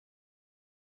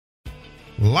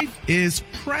Life is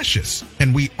precious,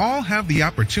 and we all have the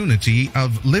opportunity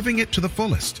of living it to the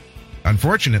fullest.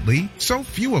 Unfortunately, so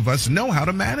few of us know how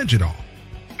to manage it all.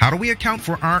 How do we account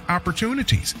for our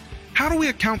opportunities? How do we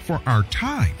account for our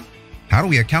time? How do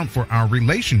we account for our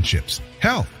relationships,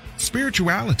 health,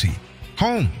 spirituality,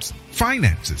 homes,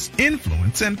 finances,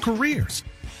 influence, and careers?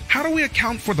 How do we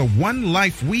account for the one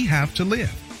life we have to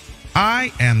live?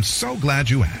 I am so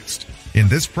glad you asked. In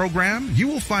this program, you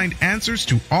will find answers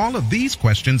to all of these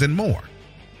questions and more.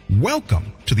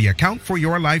 Welcome to the Account for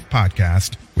Your Life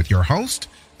podcast with your host,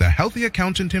 the healthy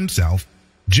accountant himself,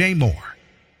 Jay Moore.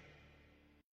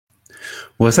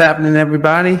 What's happening,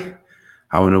 everybody?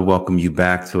 I want to welcome you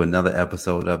back to another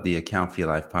episode of the Account for Your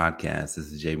Life podcast.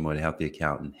 This is Jay Moore, the healthy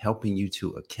accountant, helping you to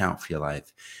account for your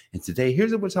life. And today,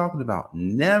 here's what we're talking about.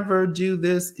 Never do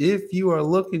this if you are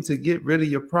looking to get rid of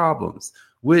your problems,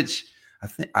 which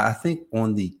I think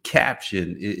on the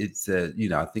caption, it said,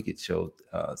 I think it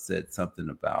said something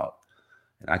about,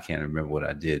 and I can't remember what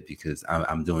I did because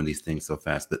I'm doing these things so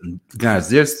fast. But guys,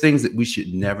 there's things that we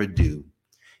should never do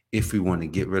if we want to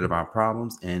get rid of our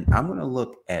problems. And I'm going to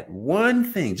look at one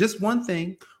thing, just one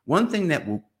thing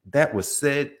that was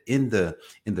said in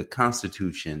the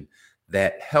Constitution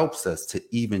that helps us to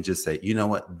even just say, you know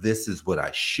what, this is what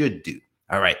I should do.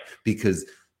 All right, because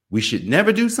we should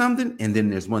never do something, and then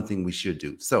there's one thing we should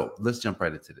do. So let's jump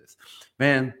right into this.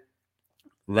 Man,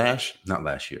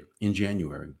 in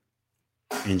January,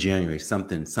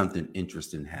 something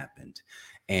interesting happened.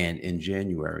 And in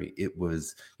January, it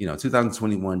was,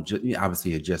 2021,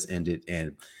 obviously it just ended.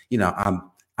 And,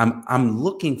 I'm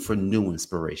looking for new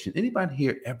inspiration. Anybody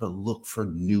here ever look for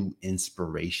new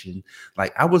inspiration?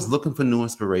 Like I was looking for new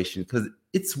inspiration because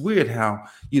it's weird how,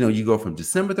 you go from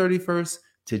December 31st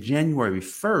to January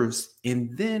 1st,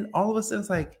 and then all of a sudden it's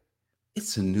like,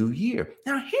 it's a new year.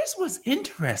 Now, here's what's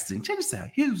interesting. Check this out.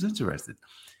 Here's what's interesting.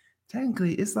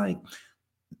 Technically, it's like,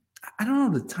 I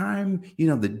don't know the time,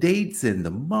 the dates and the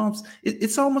months.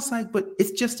 It's almost like, but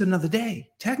it's just another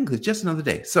day. Technically, it's just another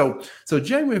day. So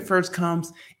January 1st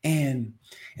comes, and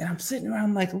I'm sitting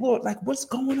around like, Lord, like what's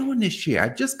going on this year? I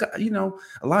just got, a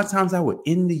lot of times I would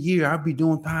end the year, I'll be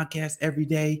doing podcasts every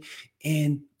day.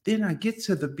 And then I get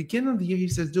to the beginning of the year, he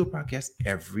says, do a podcast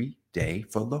every day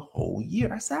for the whole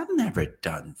year. I said, I've never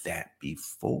done that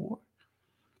before.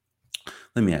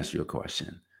 Let me ask you a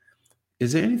question.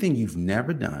 Is there anything you've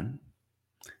never done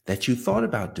that you thought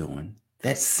about doing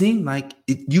that seemed like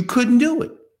you couldn't do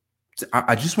it?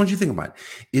 I just want you to think about it.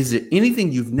 Is there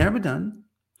anything you've never done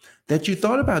that you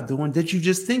thought about doing that you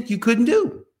just think you couldn't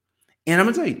do? And I'm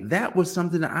going to tell you, that was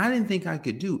something that I didn't think I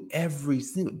could do every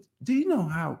single. Do you know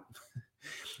how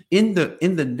in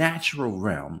the natural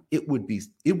realm, it would be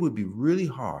really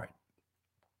hard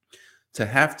to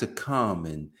have to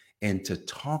come and to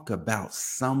talk about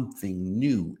something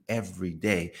new every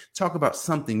day, talk about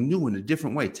something new in a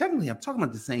different way. Technically, I'm talking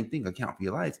about the same thing, Account for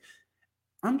Your Life.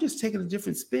 I'm just taking a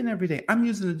different spin every day. I'm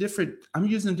using a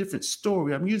different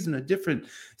story. I'm using a different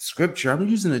scripture. I'm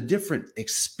using a different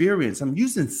experience. I'm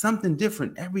using something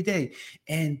different every day.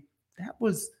 And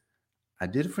I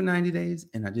did it for 90 days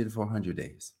and I did it for 100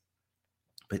 days,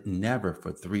 but never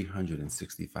for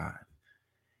 365.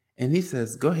 And he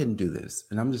says, go ahead and do this.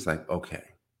 And I'm just like, okay.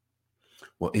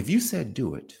 Well, if you said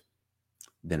do it,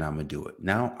 then I'm going to do it.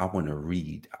 Now I want to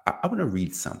read. I want to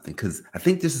read something because I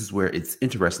think this is where it's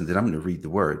interesting that I'm going to read the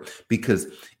word, because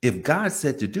if God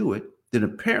said to do it, then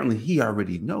apparently he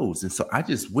already knows. And so I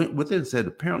just went with it and said,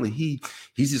 apparently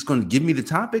he's just going to give me the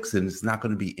topics, and there's not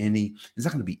going to be any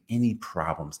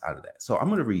problems out of that. So I'm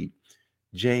going to read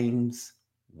James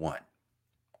 1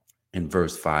 in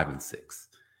verse 5 and 6.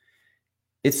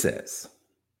 It says,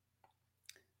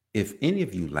 if any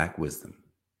of you lack wisdom,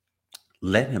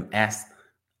 let him ask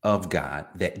of God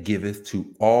that giveth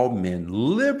to all men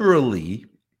liberally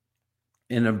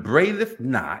and upbraideth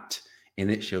not, and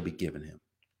it shall be given him.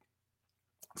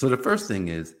 So the first thing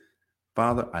is,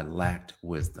 Father, I lacked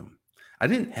wisdom. I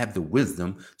didn't have the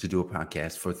wisdom to do a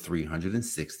podcast for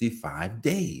 365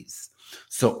 days.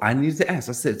 So I needed to ask.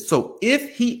 I said, so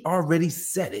if he already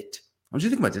said it, I want you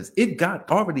to think about this. If God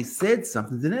already said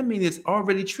something, then that means it's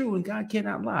already true and God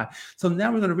cannot lie. So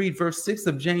now we're going to read verse 6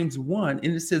 of James 1,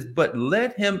 and it says, but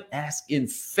let him ask in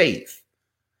faith,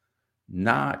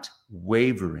 not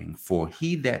wavering, for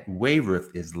he that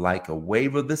wavereth is like a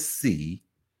wave of the sea,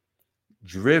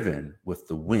 driven with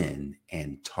the wind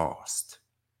and tossed.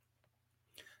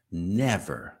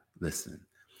 Never, listen,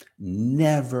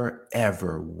 never,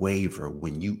 ever waver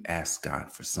when you ask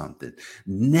God for something.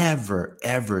 Never,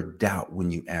 ever doubt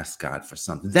when you ask God for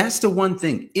something. That's the one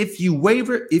thing. If you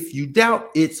waver, if you doubt,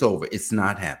 it's over. It's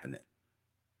not happening.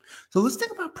 So let's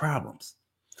think about problems.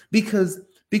 Because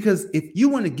if you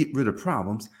want to get rid of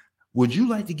problems, would you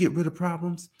like to get rid of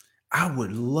problems? I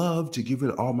would love to get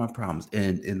rid of all my problems.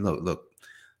 And look,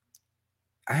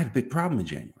 I had a big problem in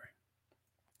January.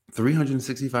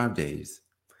 365 days.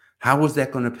 How was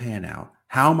that going to pan out?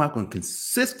 How am I going to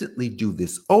consistently do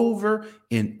this over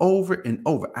and over and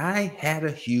over? I had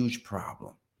a huge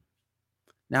problem.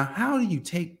 Now, how do you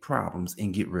take problems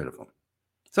and get rid of them?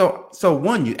 So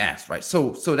one, you ask, right?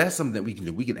 So that's something that we can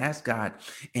do. We can ask God,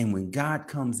 and when God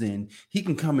comes in, he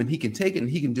can come and he can take it and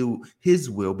he can do his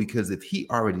will, because if he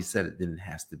already said it, then it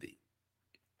has to be.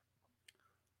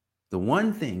 The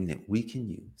one thing that we can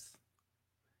use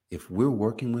if we're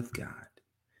working with God,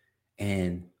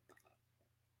 and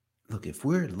look, if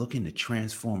we're looking to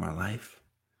transform our life,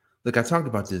 look, I talked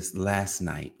about this last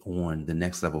night on the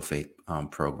Next Level Faith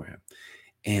program.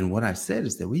 And what I said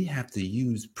is that we have to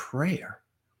use prayer.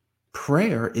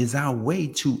 Prayer is our way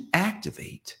to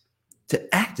activate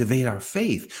our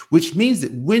faith, which means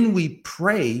that when we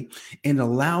pray and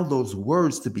allow those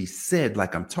words to be said,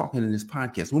 like I'm talking in this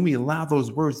podcast, when we allow those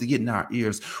words to get in our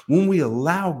ears, when we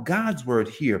allow God's word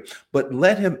here, but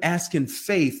let him ask in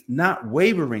faith, not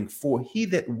wavering, for he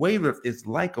that wavereth is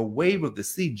like a wave of the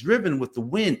sea, driven with the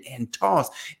wind and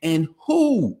tossed. And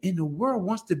who in the world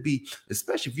wants to be,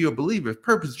 especially if you're a believer,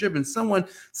 purpose driven, someone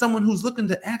who's looking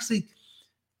to actually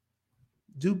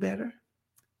do better,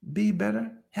 be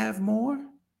better, have more?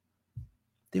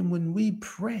 Then when we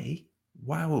pray,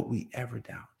 why would we ever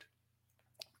doubt?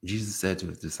 Jesus said to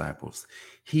his disciples,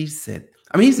 he said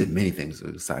many things to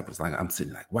the disciples. Like I'm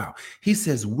sitting like, wow. He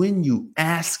says, when you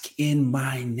ask in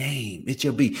my name, it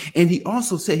shall be. And he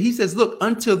also said, he says, look,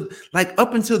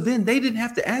 up until then, they didn't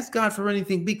have to ask God for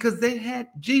anything because they had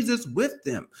Jesus with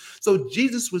them. So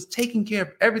Jesus was taking care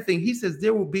of everything. He says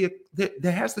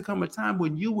there has to come a time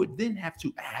when you would then have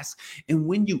to ask. And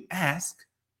when you ask,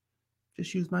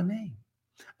 just use my name.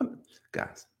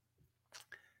 Guys,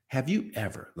 have you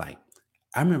ever,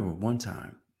 I remember one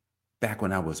time back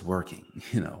when I was working,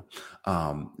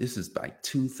 this is like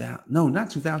 2000. No,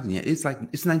 not 2000 yet. It's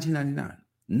 1999.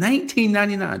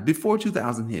 1999, before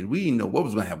 2000 hit. We didn't know what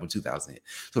was going to happen when 2000 hit.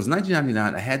 So it's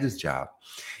 1999. I had this job,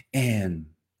 and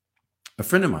a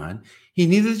friend of mine, he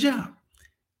needed a job.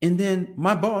 And then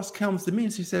my boss comes to me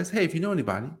and she says, hey, if you know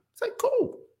anybody, it's like,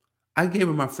 cool. I gave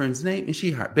her my friend's name, and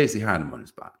she basically hired him on the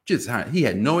spot. He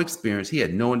had no experience. He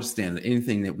had no understanding of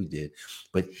anything that we did.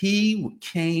 But he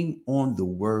came on the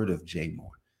word of Jay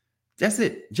Moore. That's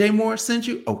it. Jay Moore sent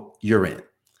you. Oh, you're in.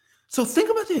 So think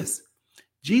about this.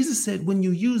 Jesus said, when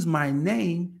you use my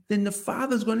name, then the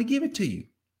Father's going to give it to you.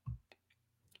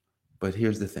 But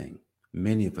here's the thing.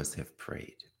 Many of us have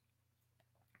prayed.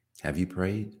 Have you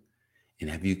prayed? And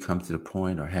have you come to the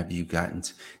point, or have you gotten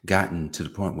to the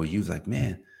point where you was like,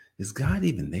 man, is God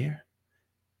even there?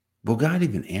 Will God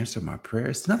even answer my prayer?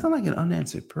 It's nothing like an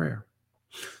unanswered prayer.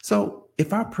 So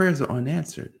if our prayers are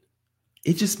unanswered,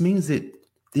 it just means that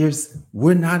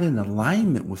we're not in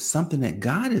alignment with something that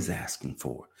God is asking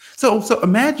for. So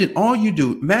imagine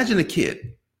imagine a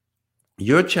kid,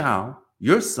 your child,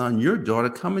 your son, your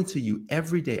daughter coming to you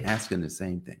every day asking the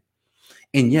same thing.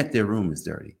 And yet their room is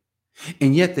dirty.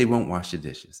 And yet they won't wash the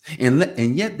dishes.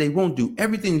 And yet they won't do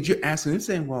everything that you're asking. They're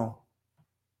saying, well,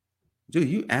 dude,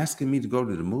 you asking me to go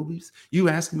to the movies? You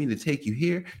asking me to take you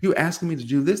here? You asking me to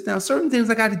do this? Now, certain things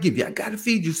I got to give you. I got to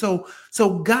feed you. So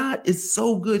God is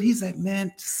so good. He's like,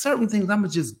 man, certain things I'm going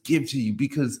to just give to you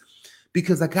because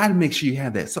I got to make sure you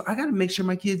have that. So I got to make sure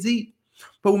my kids eat.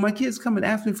 But when my kids come and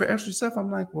ask me for extra stuff,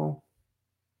 I'm like, well,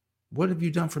 what have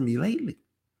you done for me lately?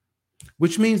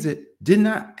 Which means that didn't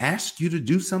I ask you to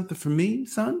do something for me,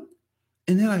 son?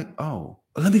 And they're like, oh,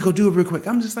 let me go do it real quick.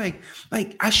 I'm just like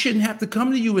I shouldn't have to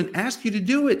come to you and ask you to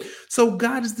do it. So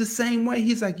God is the same way.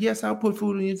 He's like, yes, I'll put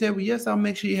food on your table. Yes, I'll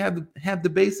make sure you have the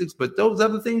basics. But those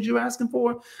other things you're asking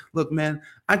for, look, man,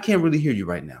 I can't really hear you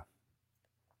right now.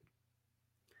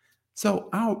 So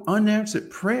our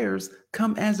unanswered prayers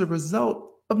come as a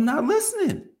result of not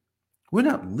listening. We're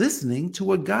not listening to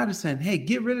what God is saying. Hey,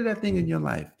 get rid of that thing in your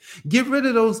life. Get rid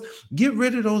of that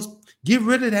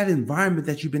environment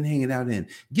that you've been hanging out in.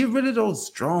 Get rid of those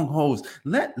strongholds.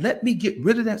 Let me get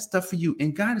rid of that stuff for you.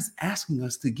 And God is asking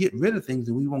us to get rid of things,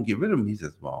 and we won't get rid of them. He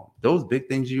says, well, those big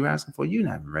things you're asking for, you're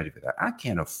not even ready for that. I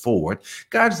can't afford.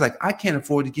 God is like, I can't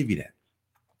afford to give you that.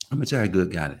 I'm going to tell you how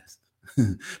good God is.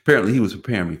 Apparently he was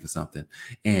preparing me for something,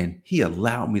 and he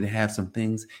allowed me to have some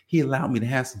things. He allowed me to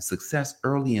have some success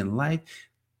early in life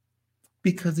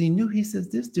because he knew, he says,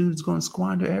 this dude is going to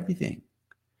squander everything.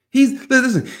 He's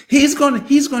going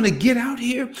to get out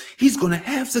here. He's going to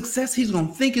have success. He's going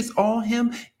to think it's all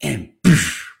him, and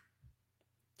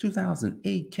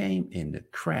 2008 came and the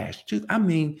crash. I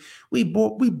mean, we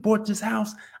bought this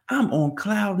house. I'm on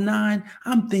cloud nine.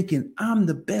 I'm thinking I'm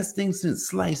the best thing since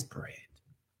sliced bread.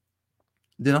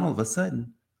 Then all of a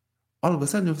sudden, it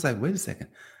was like, wait a second.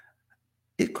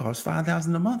 It costs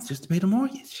 $5,000 a month just to pay the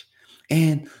mortgage.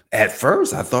 And at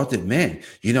first, I thought that, man,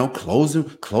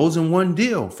 closing one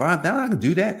deal, $5,000, I can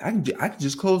do that. I can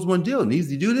just close one deal and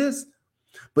easily do this.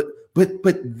 But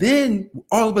then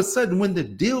all of a sudden, when the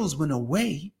deals went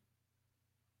away,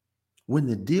 all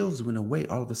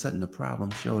of a sudden the problem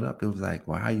showed up. It was like,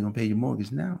 well, how are you gonna pay your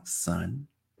mortgage now, son?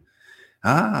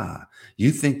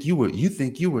 You think you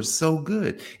were so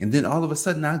good. And then all of a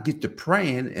sudden I get to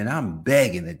praying and I'm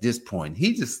begging at this point.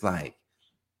 He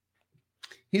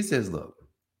says, look,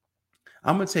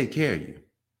 I'm gonna take care of you,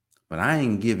 but I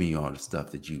ain't giving you all the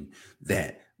stuff that you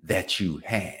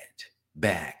had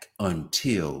back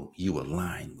until you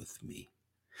align with me.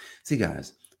 See,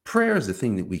 guys, prayer is the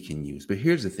thing that we can use. But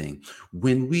here's the thing.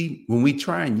 When we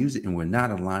try and use it and we're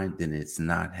not aligned, then it's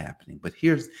not happening. But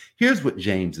here's what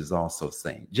James is also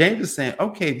saying. James is saying,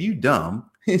 okay, if you dumb,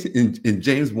 in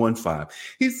James 1:5,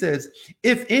 he says,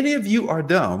 if any of you are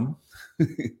dumb,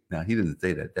 now he doesn't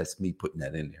say that. That's me putting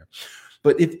that in there.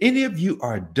 But if any of you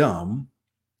are dumb,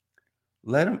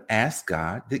 let him ask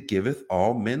God that giveth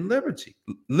all men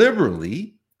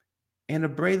liberally, and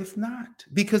upbraideth not,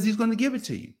 because he's going to give it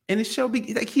to you. And it shall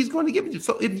be like he's going to give it to you.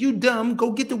 So if you dumb,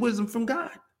 go get the wisdom from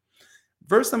God.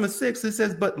 Verse number 6, it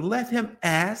says, but let him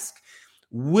ask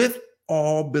with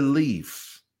all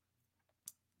belief.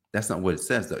 That's not what it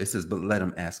says, though. It says, but let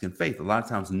him ask in faith. A lot of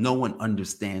times no one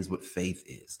understands what faith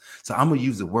is. So I'm going to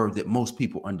use a word that most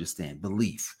people understand,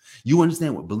 belief. You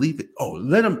understand what belief is? Oh,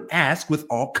 let him ask with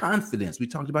all confidence. We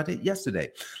talked about that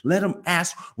yesterday. Let him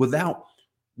ask without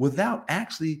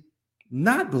actually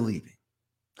not believing.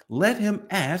 Let him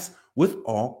ask with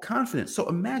all confidence. So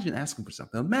imagine asking for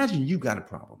something. Imagine you got a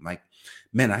problem. Like,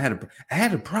 man, I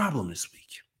had a problem this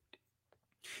week.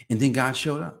 And then God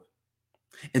showed up.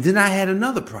 And then I had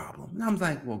another problem. And I was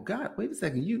like, well, God, wait a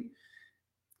second.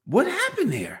 What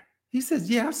happened there? He says,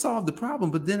 yeah, I solved the problem,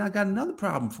 but then I got another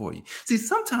problem for you. See,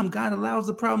 sometimes God allows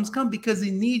the problems come because he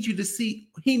needs you to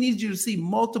see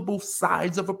multiple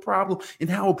sides of a problem and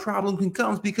how a problem can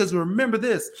come. Because remember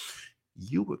this,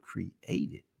 you were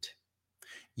created.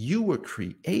 You were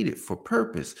created for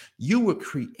purpose. You were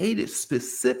created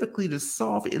specifically to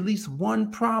solve at least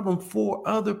one problem for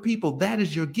other people. That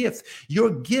is your gift.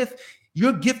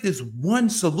 Your gift is one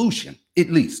solution, at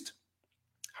least.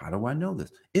 How do I know this?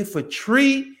 If a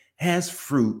tree has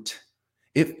fruit,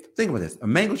 think about this, a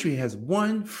mango tree has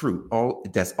one fruit.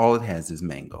 That's all it has is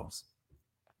mangoes.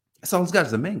 That's all it's got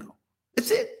is a mango.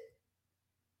 That's it.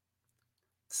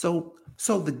 So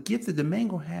the gift that the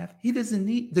mango have, he doesn't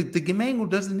need, the mango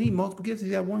doesn't need multiple gifts.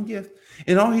 He's got one gift.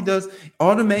 And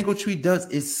all the mango tree does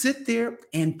is sit there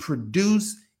and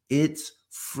produce its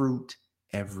fruit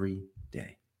every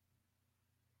day.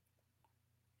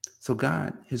 So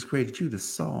God has created you to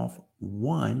solve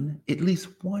at least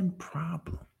one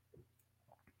problem.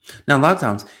 Now, a lot of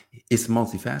times it's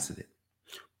multifaceted.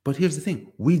 But here's the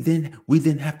thing. We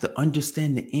then have to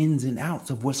understand the ins and outs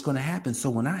of what's going to happen.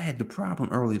 So when I had the problem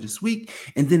earlier this week,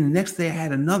 and then the next day I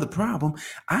had another problem,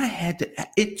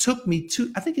 it took me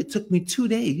 2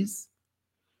 days.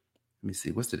 Let me see,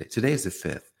 what's today? Today is the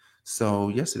 5th. So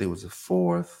yesterday was the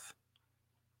 4th.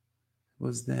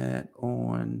 Was that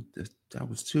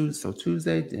was Tuesday? So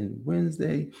Tuesday and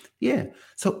Wednesday. Yeah.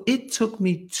 So it took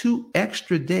me 2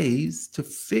 extra days to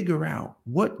figure out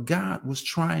how God was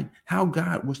trying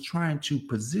to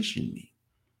position me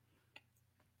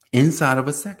inside of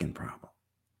a second problem.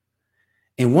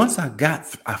 And once I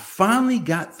finally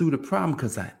got through the problem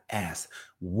because I asked,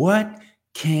 what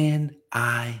can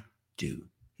I do?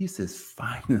 He says,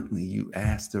 finally, you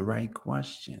asked the right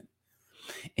question.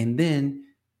 And then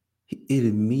it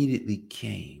immediately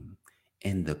came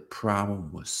and the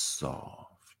problem was solved.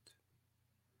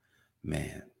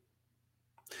 Man,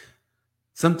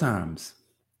 sometimes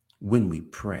when we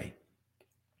pray,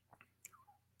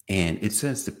 and it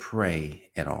says to pray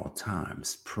at all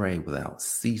times, pray without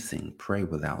ceasing, pray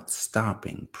without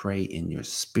stopping, pray in your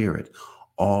spirit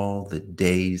all the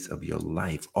days of your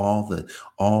life, all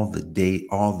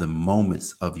the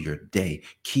moments of your day.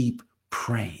 Keep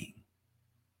praying.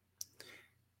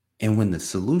 And when the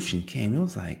solution came, it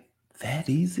was like, that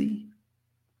easy?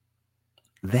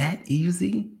 That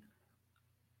easy?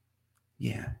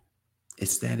 Yeah,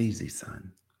 it's that easy,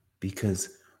 son. Because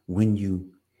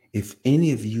if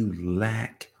any of you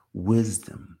lack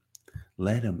wisdom,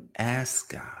 let him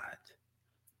ask God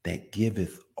that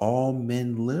giveth all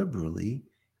men liberally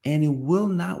and he will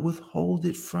not withhold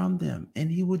it from them,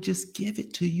 and he will just give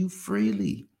it to you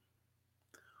freely.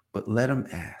 But let them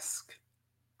ask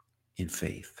in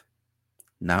faith,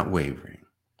 not wavering.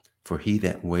 For he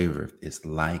that wavereth is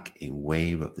like a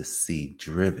wave of the sea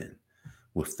driven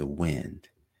with the wind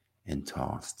and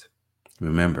tossed.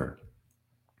 Remember,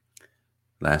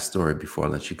 last story before I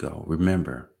let you go.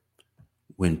 Remember,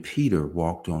 when Peter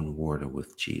walked on water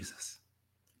with Jesus,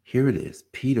 here it is.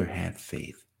 Peter had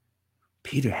faith.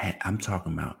 Peter had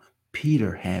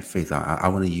faith. I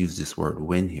want to use this word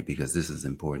when here because this is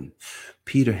important.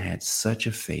 Peter had such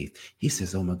a faith. He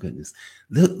says, oh my goodness,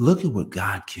 look at what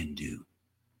God can do.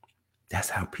 That's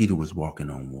how Peter was walking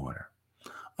on water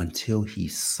until he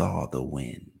saw the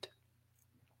wind.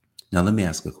 Now, let me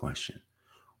ask a question.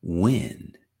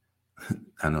 When,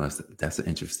 I know that's an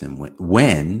interesting one.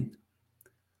 When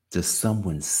does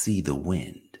someone see the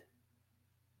wind?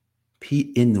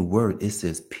 In the word, it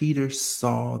says Peter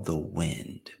saw the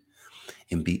wind.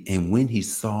 And when he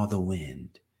saw the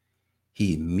wind,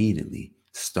 he immediately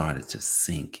started to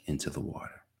sink into the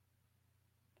water.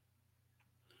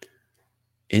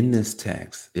 In this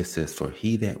text, it says, for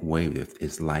he that waveth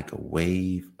is like a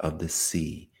wave of the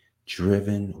sea,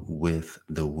 driven with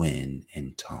the wind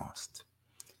and tossed.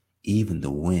 Even the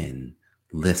wind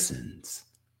listens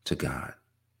to God.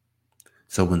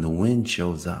 So when the wind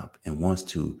shows up and wants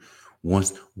to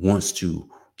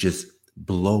just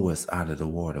blow us out of the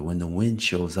water, when the wind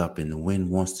shows up and the wind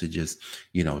wants to just,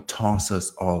 toss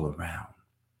us all around,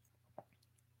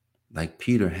 like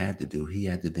Peter had to do, he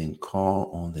had to then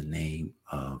call on the name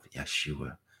of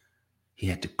Yeshua. He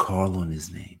had to call on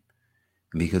his name.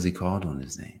 And because he called on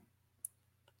his name,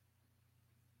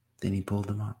 then he pulled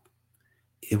him up.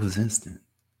 It was instant.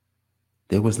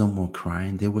 There was no more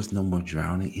crying. There was no more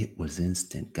drowning. It was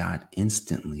instant. God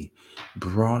instantly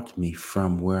brought me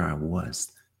from where I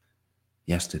was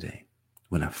yesterday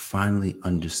when I finally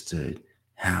understood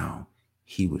how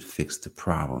he would fix the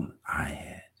problem I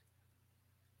had.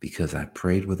 Because I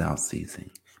prayed without ceasing,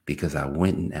 because I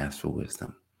went and asked for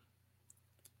wisdom.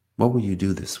 What will you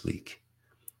do this week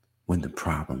when the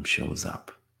problem shows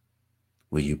up?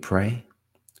 Will you pray?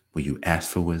 Will you ask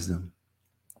for wisdom?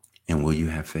 And will you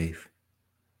have faith?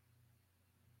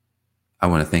 I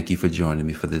want to thank you for joining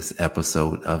me for this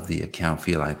episode of the Account for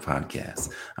Your Life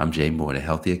podcast. I'm Jay Moore, the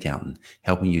Healthy Accountant,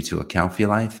 helping you to account for your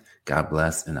life. God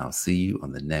bless, and I'll see you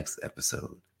on the next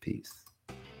episode. Peace.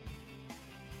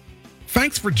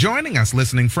 Thanks for joining us,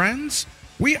 listening friends.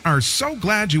 We are so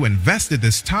glad you invested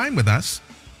this time with us.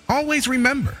 Always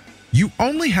remember, you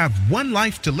only have one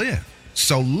life to live,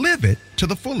 so live it to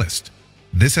the fullest.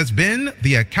 This has been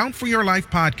the Account for Your Life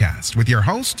podcast with your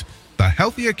host, the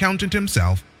Healthy Accountant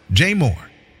himself, Jay Moore.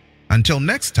 Until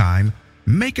next time,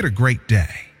 make it a great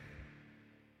day.